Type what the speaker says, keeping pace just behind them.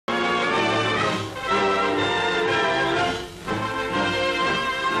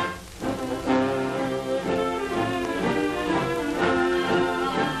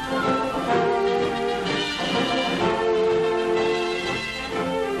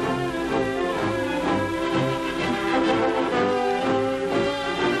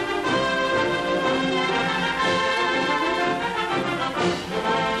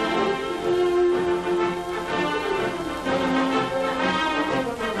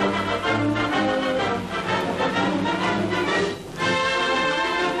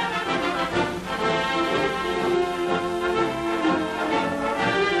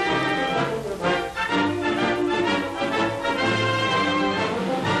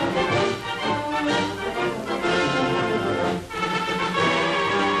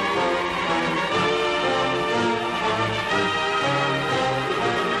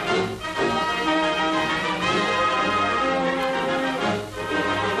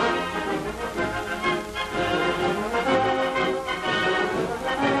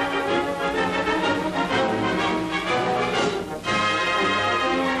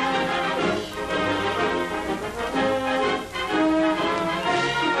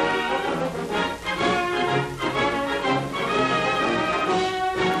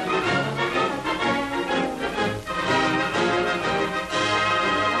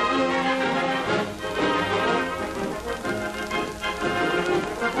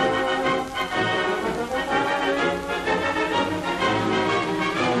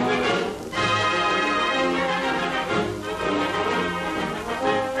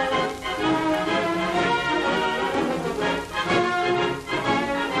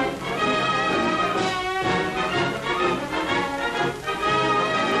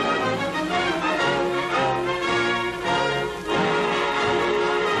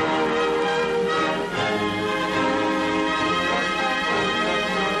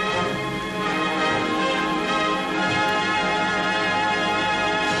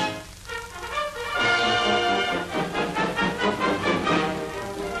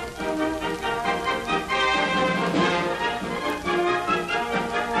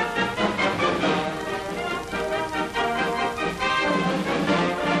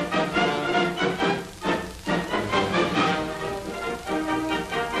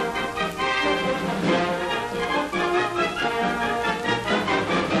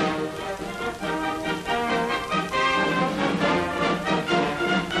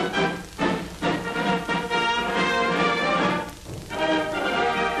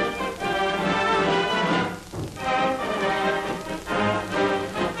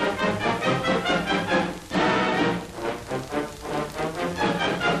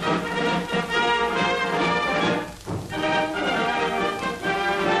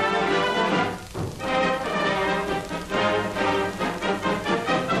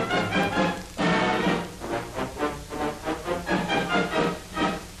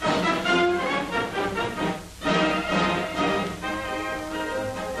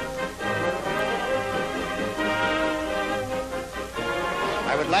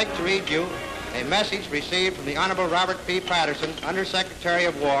I would like to read you a message received from the Honorable Robert P. Patterson, Undersecretary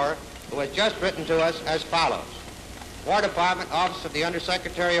of War, who has just written to us as follows. War Department, Office of the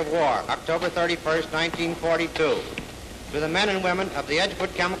Undersecretary of War, October 31st, 1942. To the men and women of the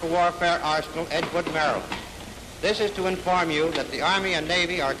Edgewood Chemical Warfare Arsenal, Edgewood, Maryland. This is to inform you that the Army and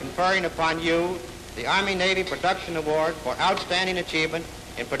Navy are conferring upon you the Army-Navy Production Award for outstanding achievement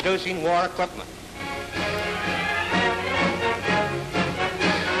in producing war equipment.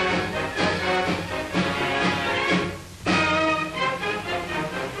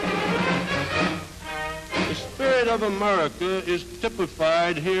 The spirit of America is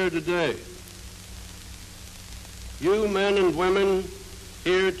typified here today. You men and women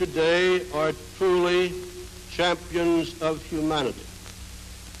here today are truly champions of humanity.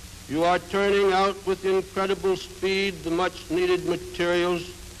 You are turning out with incredible speed the much-needed materials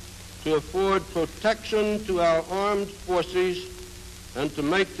to afford protection to our armed forces and to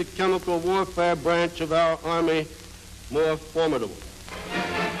make the chemical warfare branch of our Army more formidable.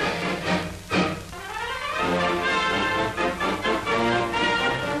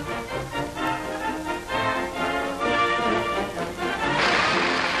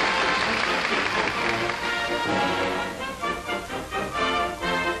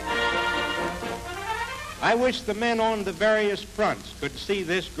 I wish the men on the various fronts could see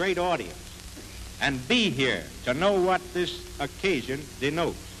this great audience and be here to know what this occasion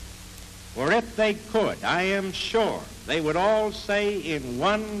denotes. For if they could, I am sure they would all say in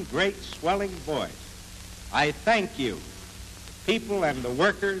one great swelling voice, I thank you, the people and the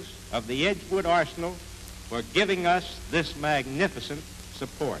workers of the Edgewood Arsenal, for giving us this magnificent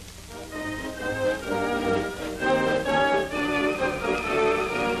support.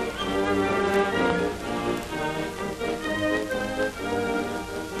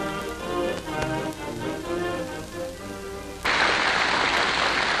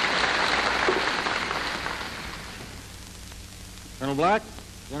 Colonel Black,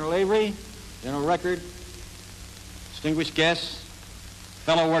 General Avery, General Record, distinguished guests,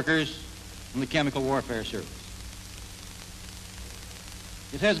 fellow workers from the Chemical Warfare Service.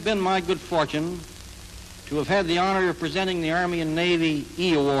 It has been my good fortune to have had the honor of presenting the Army and Navy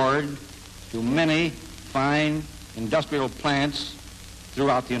E Award to many fine industrial plants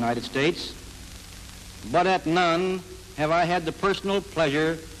throughout the United States, but at none have I had the personal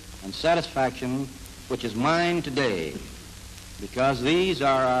pleasure and satisfaction which is mine today, because these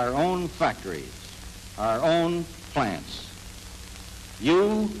are our own factories, our own plants.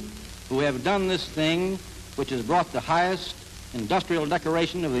 You who have done this thing which has brought the highest industrial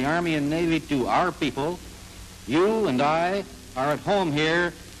decoration of the Army and Navy to our people, you and I are at home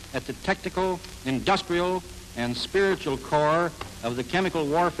here at the technical, industrial, and spiritual core of the Chemical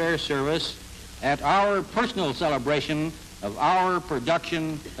Warfare Service at our personal celebration of our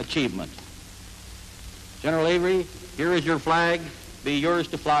production achievement. General Avery, here is your flag. Be yours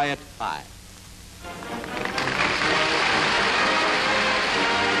to fly it high.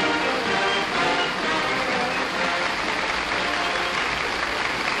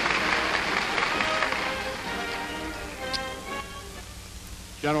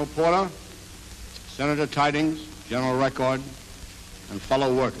 General Porter, Senator Tidings, General Record, and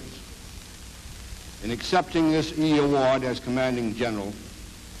fellow workers. In accepting this E Award as Commanding General,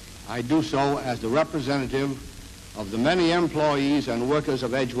 I do so as the representative of the many employees and workers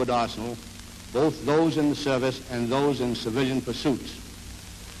of Edgewood Arsenal, both those in the service and those in civilian pursuits.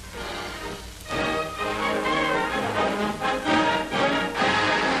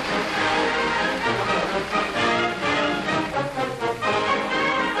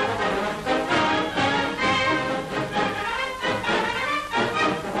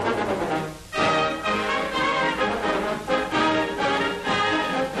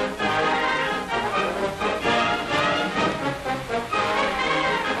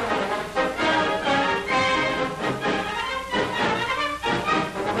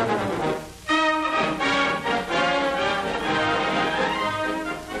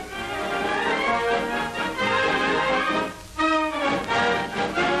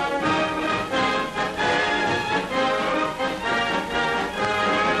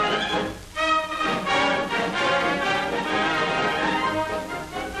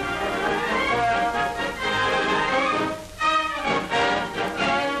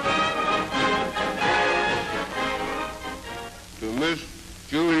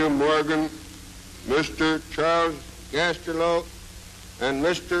 Mr. Charles Gasterlow, and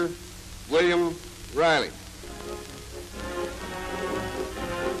Mr. William Riley.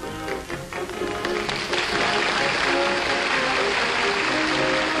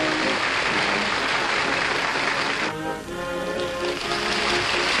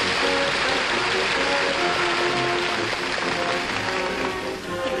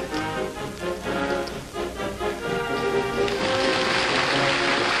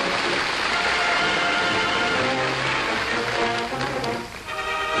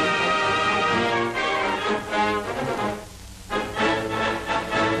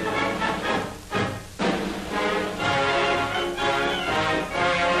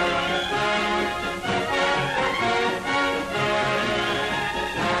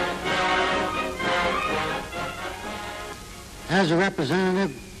 As a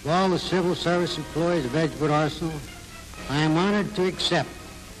representative of all the civil service employees of Edgewood Arsenal, I am honored to accept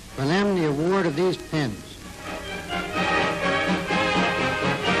for them the award of these pins.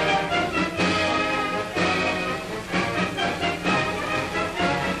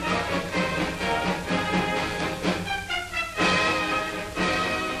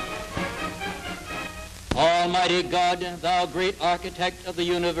 Almighty God, thou great architect of the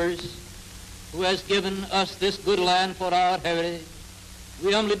universe, who has given us this good land for our heritage,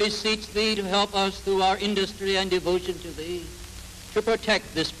 we humbly beseech thee to help us through our industry and devotion to thee, to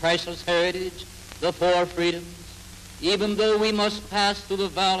protect this priceless heritage, the four freedoms, even though we must pass through the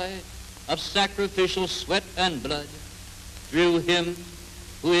valley of sacrificial sweat and blood, through him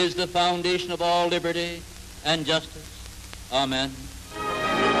who is the foundation of all liberty and justice. Amen.